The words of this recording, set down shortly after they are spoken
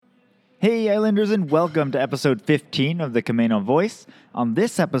Hey Islanders, and welcome to episode 15 of the Camano Voice. On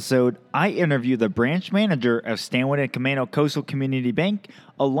this episode, I interview the branch manager of Stanwood and Camano Coastal Community Bank,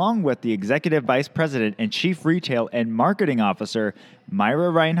 along with the executive vice president and chief retail and marketing officer, Myra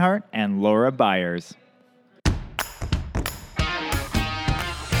Reinhart and Laura Byers.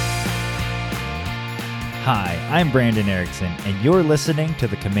 Hi, I'm Brandon Erickson, and you're listening to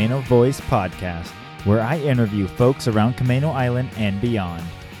the Camano Voice podcast, where I interview folks around Camano Island and beyond.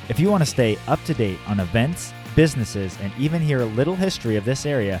 If you want to stay up to date on events, businesses, and even hear a little history of this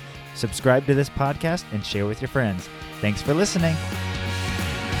area, subscribe to this podcast and share with your friends. Thanks for listening.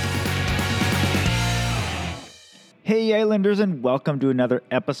 Hey Islanders, and welcome to another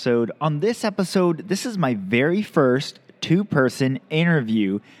episode. On this episode, this is my very first two-person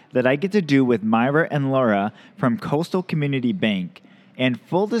interview that I get to do with Myra and Laura from Coastal Community Bank. And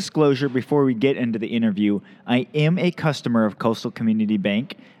full disclosure, before we get into the interview, I am a customer of Coastal Community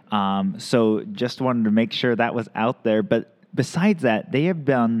Bank. So just wanted to make sure that was out there. But besides that, they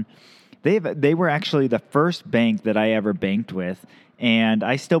were actually the first bank that I ever banked with, and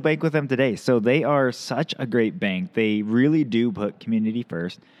I still bank with them today. So they are such a great bank. They really do put community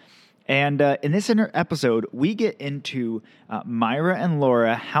first. And in this episode, we get into Myra and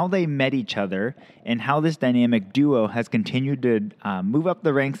Laura, how they met each other, and how this dynamic duo has continued to move up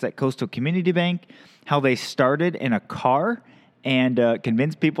the ranks at Coastal Community Bank, how they started in a car and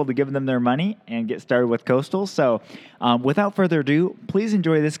convince people to give them their money and get started with Coastal. So without further ado, please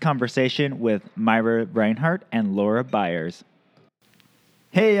enjoy this conversation with Myra Reinhart and Laura Byers.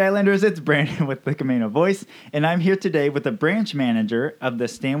 Hey Islanders, it's Brandon with the Camano Voice, and I'm here today with the branch manager of the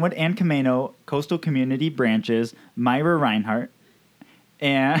Stanwood and Camano Coastal Community branches, Myra Reinhart.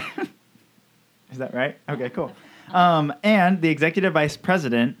 And is that right? Okay, cool. And the executive vice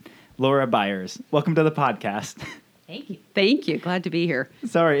president, Laura Byers. Welcome to the podcast. Thank you. Thank you. Glad to be here.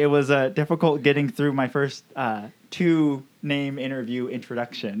 Sorry, it was difficult getting through my first two-name interview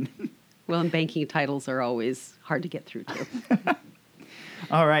introduction. Well, and banking titles are always hard to get through, too.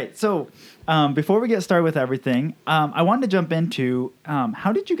 All right. So before we get started with everything, I wanted to jump into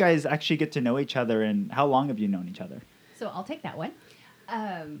how did you guys actually get to know each other, and how long have you known each other? So I'll take that one.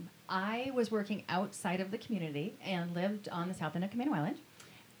 I was working outside of the community and lived on the south end of Camano Island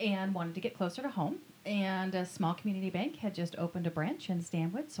and wanted to get closer to home. And a small community bank had just opened a branch in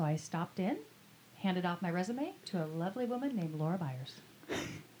Stanwood, so I stopped in, handed off my resume to a lovely woman named Laura Byers.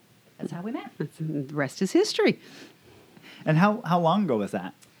 That's how we met. The rest is history. And how long ago was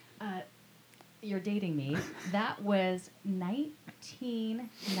that? You're dating me. That was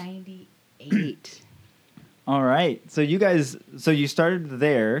 1998. All right. So you started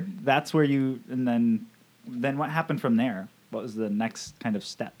there. That's where and then what happened from there? What was the next kind of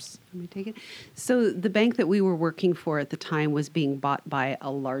steps? Let me take it. So the bank that we were working for at the time was being bought by a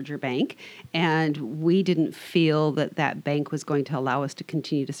larger bank, and we didn't feel that that bank was going to allow us to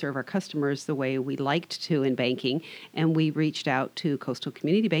continue to serve our customers the way we liked to in banking, and we reached out to Coastal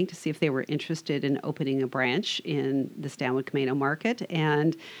Community Bank to see if they were interested in opening a branch in the Stanwood Camano market,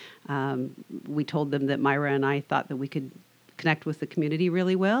 and we told them that Myra and I thought that we could connect with the community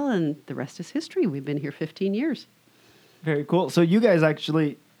really well, and the rest is history. We've been here 15 years. Very cool. So you guys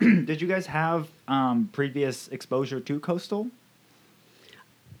actually, did you guys have previous exposure to Coastal?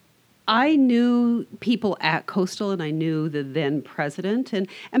 I knew people at Coastal, and I knew the then president. And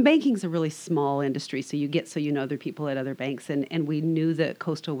banking's a really small industry, so you know other people at other banks. And we knew that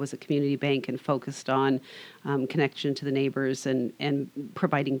Coastal was a community bank and focused on connection to the neighbors and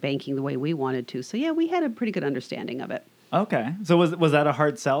providing banking the way we wanted to. So, yeah, we had a pretty good understanding of it. Okay. So was that a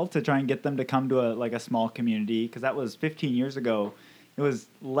hard sell to try and get them to come to a small community? Because that was 15 years ago. It was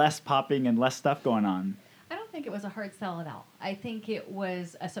less popping and less stuff going on. I don't think it was a hard sell at all. I think it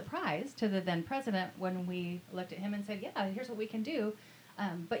was a surprise to the then president when we looked at him and said, yeah, here's what we can do,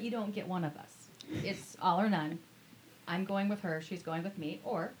 but you don't get one of us. It's all or none. I'm going with her, she's going with me,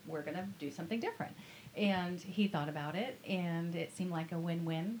 or we're going to do something different. And he thought about it, and it seemed like a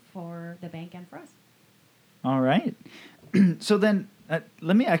win-win for the bank and for us. All right. So then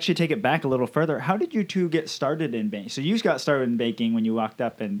let me actually take it back a little further. How did you two get started in banking? So you got started in banking when you walked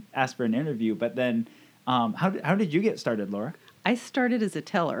up and asked for an interview, but then how did you get started, Laura? I started as a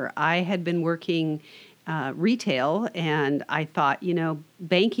teller. I had been working retail, and I thought,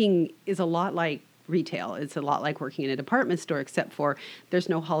 banking is a lot like retail. It's a lot like working in a department store, except for there's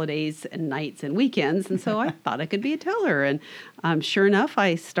no holidays and nights and weekends. And so I thought I could be a teller. And sure enough,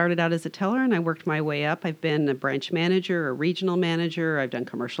 I started out as a teller and I worked my way up. I've been a branch manager, a regional manager. I've done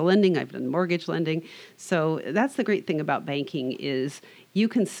commercial lending. I've done mortgage lending. So that's the great thing about banking is you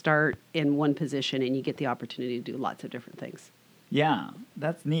can start in one position and you get the opportunity to do lots of different things. Yeah,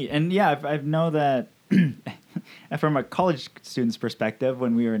 that's neat. And yeah, I know that from a college student's perspective,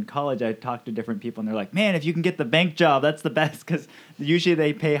 when we were in college, I talked to different people and they're like, man, if you can get the bank job, that's the best because usually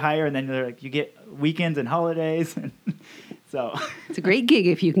they pay higher and then they're like, you get weekends and holidays. So It's a great gig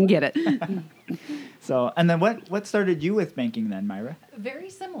if you can get it. so, and then what started you with banking then, Myra? Very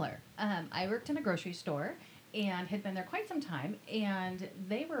similar. I worked in a grocery store and had been there quite some time, and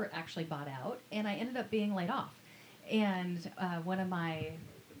they were actually bought out, and I ended up being laid off. And one of my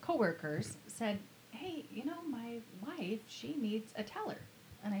coworkers said, hey, my wife, she needs a teller.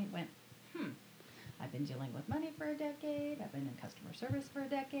 And I went, I've been dealing with money for a decade. I've been in customer service for a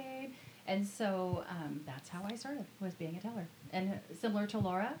decade. And so that's how I started, was being a teller. And similar to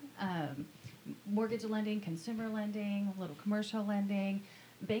Laura, mortgage lending, consumer lending, a little commercial lending.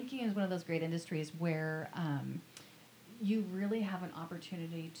 Banking is one of those great industries where you really have an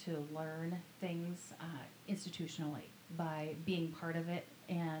opportunity to learn things institutionally by being part of it.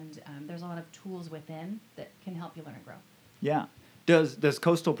 And there's a lot of tools within that can help you learn and grow. Yeah. Does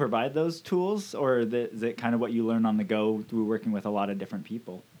Coastal provide those tools, or is it kind of what you learn on the go through working with a lot of different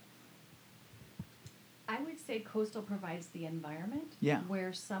people? I would say Coastal provides the environment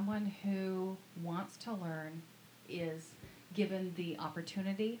where someone who wants to learn is given the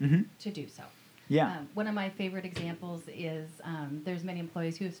opportunity to do so. Yeah. One of my favorite examples is there's many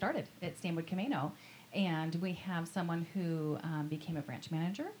employees who have started at Stanwood Camano, and we have someone who became a branch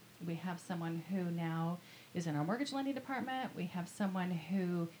manager. We have someone who now is in our mortgage lending department. We have someone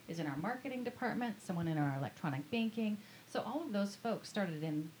who is in our marketing department, someone in our electronic banking. So all of those folks started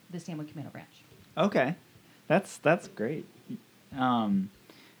in the Stanwood Camano branch. Okay. That's great.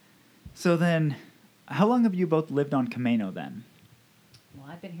 So then, how long have you both lived on Camano then? Well,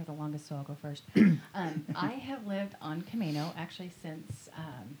 I've been here the longest, so I'll go first. I have lived on Camano actually since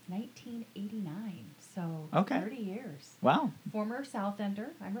 1989, so 30 years. Wow. Former South Ender.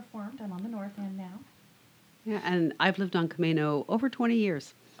 I'm reformed. I'm on the North End now. Yeah, and I've lived on Camano over 20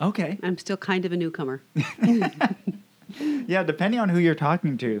 years. Okay. I'm still kind of a newcomer. Yeah, depending on who you're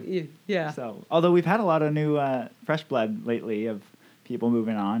talking to. Yeah. So, although we've had a lot of new fresh blood lately of people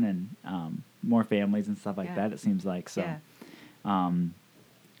moving on and more families and stuff like that, it seems like. So,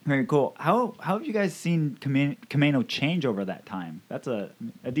 very cool. How have you guys seen Camano change over that time? That's a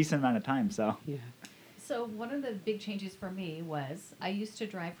decent amount of time. So, So one of the big changes for me was I used to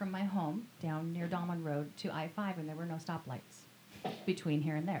drive from my home down near Dahlman Road to I-5, and there were no stoplights between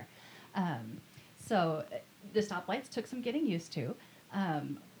here and there. So the stoplights took some getting used to.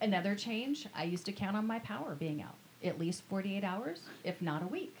 Another change, I used to count on my power being out at least 48 hours, if not a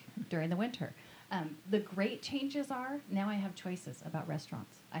week, during the winter. The great changes are now I have choices about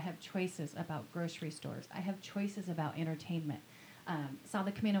restaurants. I have choices about grocery stores. I have choices about entertainment. Saw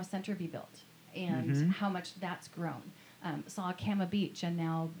the Camano Center be built and how much that's grown. Saw Kama Beach and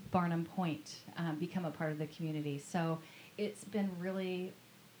now Barnum Point become a part of the community. So it's been really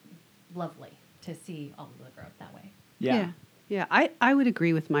lovely to see all of the growth that way. Yeah, I would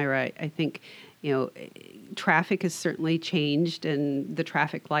agree with Myra. I think, traffic has certainly changed and the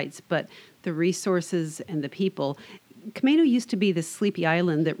traffic lights, but the resources and the people. Camano used to be this sleepy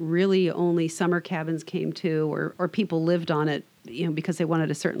island that really only summer cabins came to, or people lived on it, because they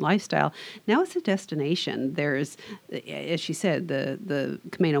wanted a certain lifestyle. Now it's a destination. There's, as she said, the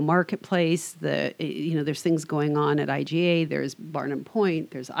Camano Marketplace. There's things going on at IGA. There's Barnum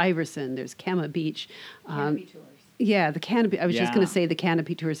Point. There's Iverson. There's Kama Beach. Canopy tours. Yeah, the canopy. I was just going to say the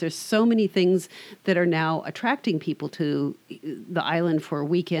canopy tours. There's so many things that are now attracting people to the island for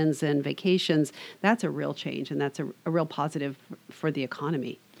weekends and vacations. That's a real change, and that's a real positive for the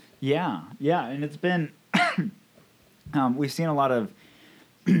economy. Yeah, and it's been we've seen a lot of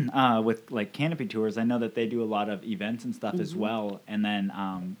with like canopy tours. I know that they do a lot of events and stuff as well, and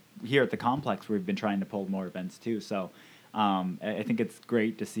then here at the complex, we've been trying to pull more events too. So I think it's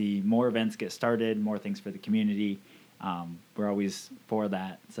great to see more events get started, more things for the community. We're always for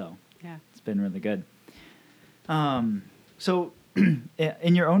that, so it's been really good. So,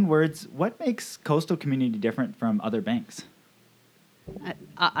 in your own words, what makes Coastal Community different from other banks?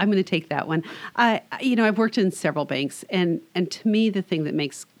 I'm going to take that one. I've worked in several banks, and to me, the thing that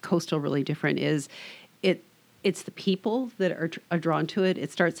makes Coastal really different is it's the people that are drawn to it.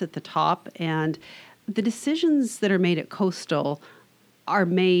 It starts at the top, and the decisions that are made at Coastal are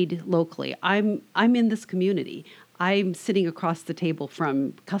made locally. I'm in this community. I'm sitting across the table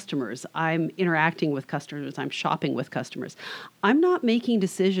from customers. I'm interacting with customers. I'm shopping with customers. I'm not making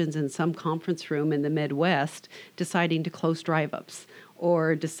decisions in some conference room in the Midwest deciding to close drive-ups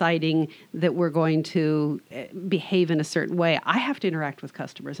or deciding that we're going to behave in a certain way. I have to interact with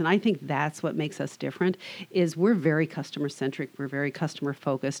customers, and I think that's what makes us different. Is we're very customer centric, we're very customer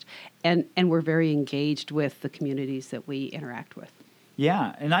focused, and we're very engaged with the communities that we interact with.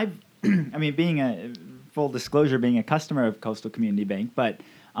 Yeah, and I mean, full disclosure, being a customer of Coastal Community Bank, but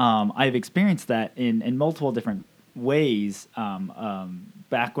I've experienced that in multiple different ways.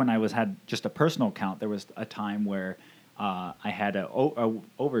 Back when I had just a personal account, there was a time where I had a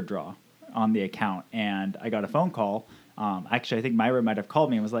overdraw on the account, and I got a phone call. Actually, I think Myra might have called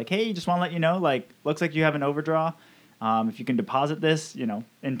me and was like, "Hey, just want to let you know, like, looks like you have an overdraw. If you can deposit this,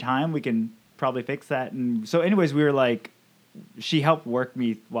 in time, we can probably fix that." And so, anyways, we were like, she helped walk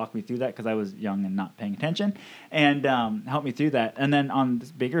me through that because I was young and not paying attention, and helped me through that. And then on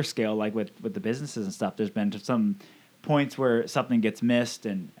this bigger scale, like with the businesses and stuff, there's been some points where something gets missed,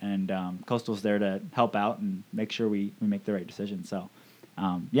 and Coastal's there to help out and make sure we make the right decision. So,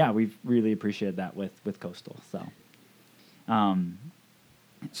 yeah, we've really appreciated that with Coastal. So, and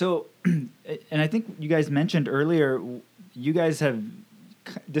I think you guys mentioned earlier, you guys have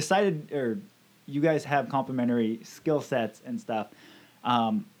decided, or you guys have complementary skill sets and stuff.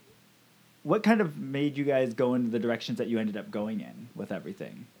 What kind of made you guys go into the directions that you ended up going in with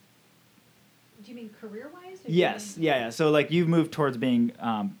everything? Do you mean career-wise? Yes, yeah. So like you've moved towards being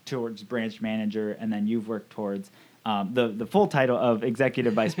towards branch manager, and then you've worked towards the full title of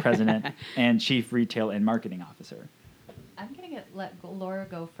executive vice president and chief retail and marketing officer. I'm going to let Laura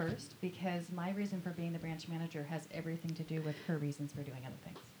go first because my reason for being the branch manager has everything to do with her reasons for doing other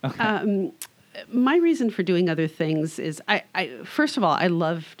things. Okay. My reason for doing other things is, I first of all, I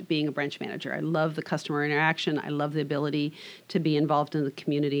loved being a branch manager. I love the customer interaction. I love the ability to be involved in the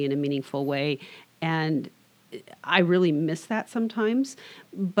community in a meaningful way. And I really miss that sometimes.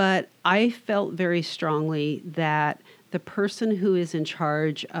 But I felt very strongly that the person who is in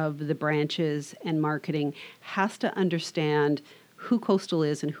charge of the branches and marketing has to understand who Coastal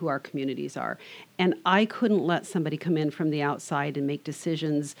is and who our communities are. And I couldn't let somebody come in from the outside and make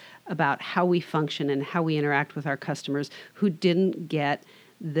decisions about how we function and how we interact with our customers who didn't get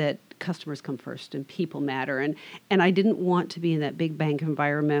that customers come first and people matter. And I didn't want to be in that big bank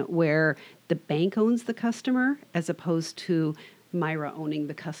environment where the bank owns the customer as opposed to Myra owning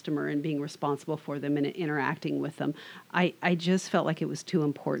the customer and being responsible for them and interacting with them. I just felt like it was too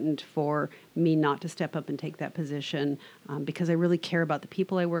important for me not to step up and take that position because I really care about the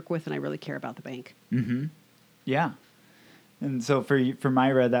people I work with and I really care about the bank. Mm-hmm. Yeah. And so for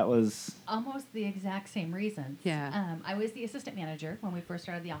Myra, that was almost the exact same reasons. Yeah. I was the assistant manager when we first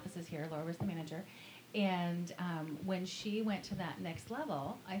started the offices here. Laura was the manager. And when she went to that next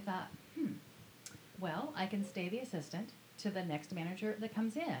level, I thought, well, I can stay the assistant to the next manager that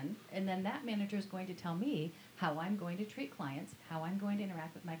comes in, and then that manager is going to tell me how I'm going to treat clients, how I'm going to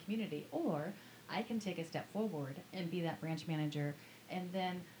interact with my community, or I can take a step forward and be that branch manager, and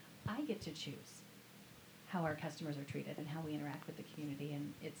then I get to choose how our customers are treated and how we interact with the community,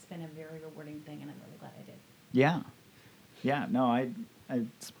 and it's been a very rewarding thing, and I'm really glad I did. Yeah. No,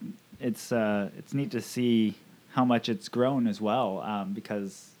 it's neat to see how much it's grown as well,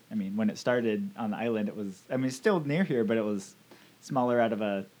 because I mean, when it started on the island, it was, it's still near here, but it was smaller out of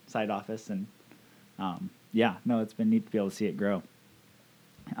a side office. And, it's been neat to be able to see it grow.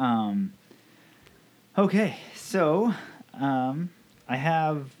 Okay, so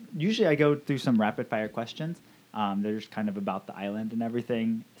usually I go through some rapid fire questions. They're just kind of about the island and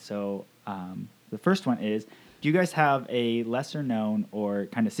everything. So the first one is, do you guys have a lesser known or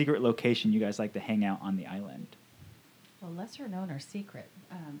kind of secret location you guys like to hang out on the island? Well, lesser known or secret.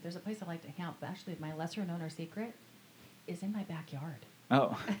 There's a place I like to hang out, but actually my lesser known or secret is in my backyard.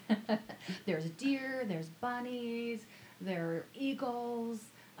 Oh. There's deer, there's bunnies, there are eagles.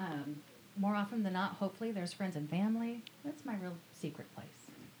 More often than not, hopefully, there's friends and family. That's my real secret place.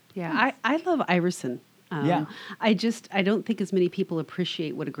 Yeah, I love Iverson. Yeah. I don't think as many people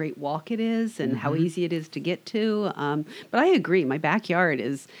appreciate what a great walk it is and how easy it is to get to. But I agree. My backyard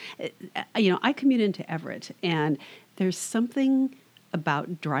is, I commute into Everett, and there's something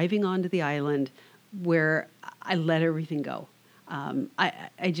about driving onto the island where I let everything go.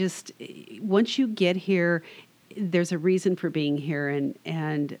 I just, once you get here, there's a reason for being here,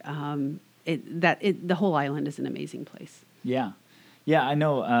 and the whole island is an amazing place. Yeah. Yeah, I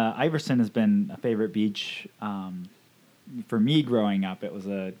know Iverson has been a favorite beach for me growing up. It was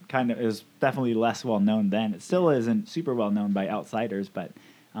it was definitely less well known then. It still isn't super well known by outsiders, but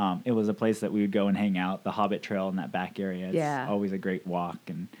it was a place that we would go and hang out. The Hobbit Trail in that back area. It's always a great walk,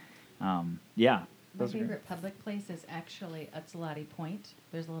 and my favorite public place is actually Utsalati Point.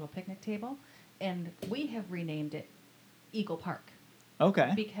 There's a little picnic table, and we have renamed it Eagle Park.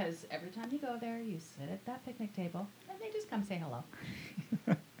 Okay. Because every time you go there, you sit at that picnic table, and they just come say hello.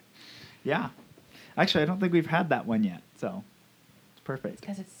 Yeah. Actually, I don't think we've had that one yet, so it's perfect.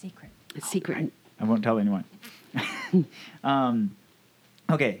 Because it's secret. It's secret. I won't tell anyone.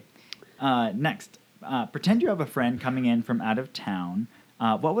 Okay. Next, pretend you have a friend coming in from out of town.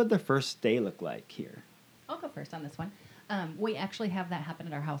 What would their first day look like here? I'll go first on this one. We actually have that happen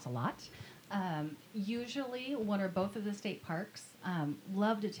at our house a lot. Usually, one or both of the state parks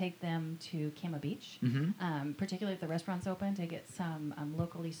love to take them to Kama Beach, particularly if the restaurant's open, to get some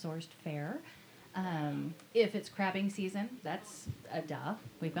locally sourced fare. If it's crabbing season, that's a duh.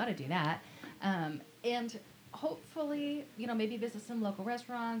 We've got to do that. And hopefully, maybe visit some local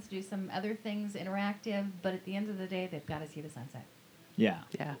restaurants, do some other things interactive. But at the end of the day, they've got to see the sunset. Yeah.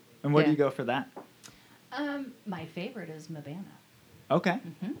 Yeah. And where do Yeah. you go for that? My favorite is Mabana. Okay.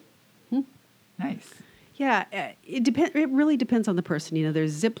 Mm-hmm. Nice. Yeah, it really depends on the person.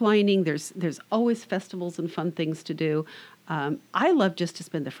 There's zip lining. There's always festivals and fun things to do. I love just to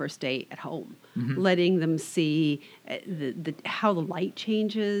spend the first day at home, letting them see how the light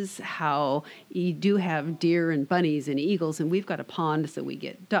changes, how you do have deer and bunnies and eagles, and we've got a pond, so we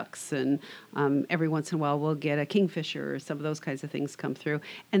get ducks, and every once in a while we'll get a kingfisher or some of those kinds of things come through,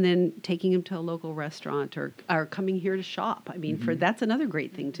 and then taking them to a local restaurant or coming here to shop. I mean, that's another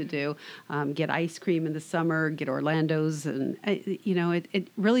great thing to do. Get ice cream in the summer, get Orlando's, and it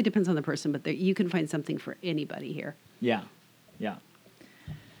really depends on the person, but you can find something for anybody here. Yeah. Yeah.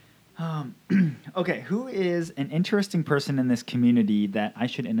 Okay, who is an interesting person in this community that I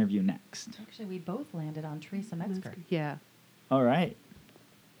should interview next? Actually, we both landed on Teresa Metzger. Yeah. All right.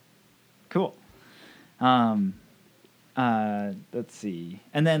 Cool. Let's see.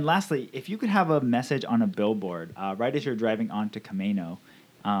 And then lastly, if you could have a message on a billboard right as you're driving onto Camino,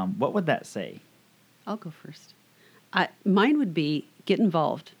 what would that say? I'll go first. Mine would be get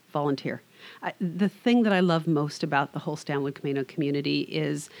involved, volunteer. The thing that I love most about the whole Stanwood Camino community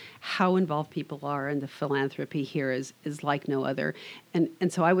is how involved people are, and the philanthropy here is like no other.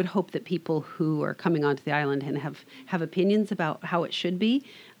 And so I would hope that people who are coming onto the island and have opinions about how it should be,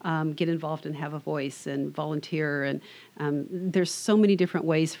 get involved and have a voice and volunteer. And there's so many different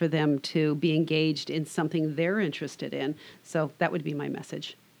ways for them to be engaged in something they're interested in. So that would be my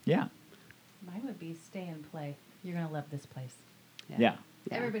message. Yeah. Mine would be stay and play. You're going to love this place. Yeah.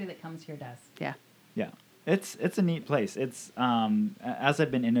 Everybody that comes here does. Yeah. Yeah. It's a neat place. It's as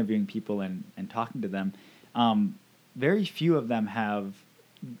I've been interviewing people and talking to them, very few of them have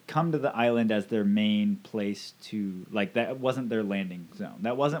come to the island as their main place to, like, that wasn't their landing zone.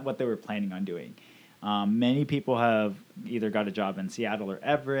 That wasn't what they were planning on doing. Many people have either got a job in Seattle or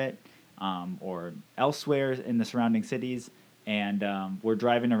Everett or elsewhere in the surrounding cities, and we're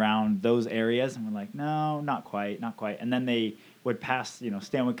driving around those areas, and we're like, no, not quite. And then they would pass,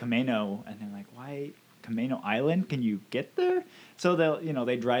 Stanwood Camino, and they're like, why Camino Island? Can you get there? So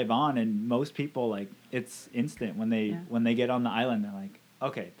they drive on, and most people, like, it's instant when they get on the island. They're like,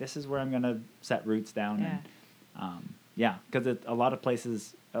 okay, this is where I'm gonna set roots down. Yeah. And because a lot of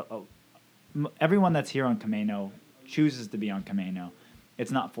places, everyone that's here on Camino chooses to be on Camino. It's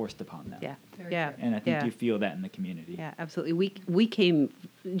not forced upon them. Yeah. Very Yeah. true. And I think you feel that in the community. Yeah, absolutely. We came,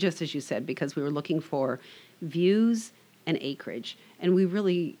 just as you said, because we were looking for views and acreage, and we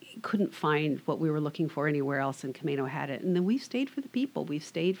really couldn't find what we were looking for anywhere else, and Camino had it. And then we've stayed for the people. We've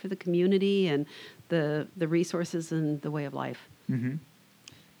stayed for the community and the resources and the way of life. Mm-hmm.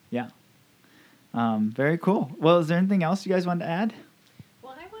 Yeah. Very cool. Well, is there anything else you guys wanted to add?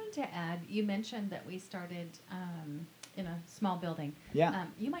 Well, I wanted to add, you mentioned that we started in a small building. Yeah.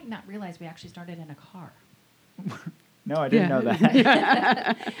 You might not realize we actually started in a car. No, I didn't know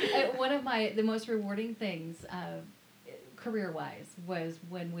that. One of the most rewarding things career-wise was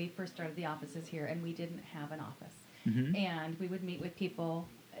when we first started the offices here and we didn't have an office. Mm-hmm. And we would meet with people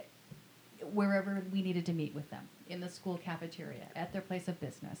wherever we needed to meet with them, in the school cafeteria, at their place of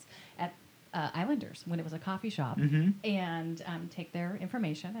business, at Islanders when it was a coffee shop, and take their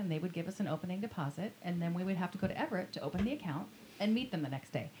information, and they would give us an opening deposit, and then we would have to go to Everett to open the account and meet them the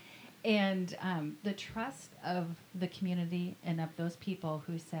next day. And the trust of the community and of those people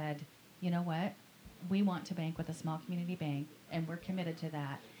who said, you know what, we want to bank with a small community bank, and we're committed to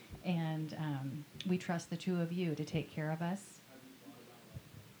that, and we trust the two of you to take care of us.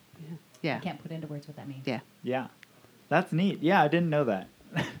 Yeah. I can't put into words what that means. Yeah. Yeah. That's neat. Yeah, I didn't know that.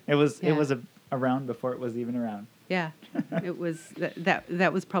 It was around before it was even around. Yeah. It was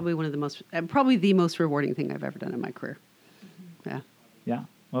that was probably one of the most probably the most rewarding thing I've ever done in my career. Yeah. Yeah.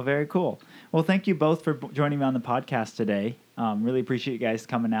 Well, very cool. Well, thank you both for joining me on the podcast today. Really appreciate you guys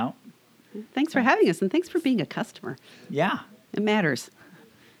coming out. Thanks for having us, and thanks for being a customer. Yeah. It matters.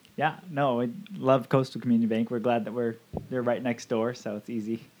 Yeah, no, I love Coastal Community Bank. We're glad that they're right next door, so it's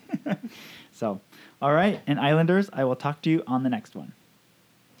easy. So, all right, and Islanders, I will talk to you on the next one.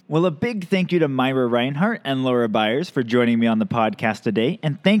 Well, a big thank you to Myra Reinhart and Laura Byers for joining me on the podcast today,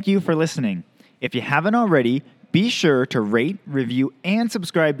 and thank you for listening. If you haven't already, be sure to rate, review, and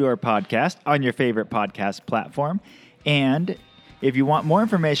subscribe to our podcast on your favorite podcast platform. And if you want more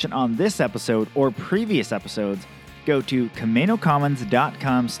information on this episode or previous episodes, go to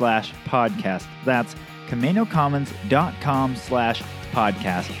CaminoCommons.com/podcast. That's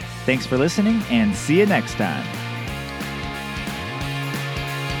CaminoCommons.com/podcast. Thanks for listening, and see you next time.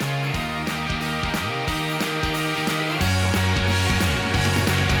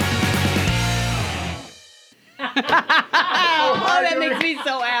 Oh, that makes me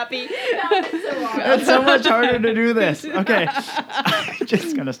so happy. It's so much harder to do this. Okay. I'm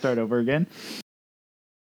just going to start over again.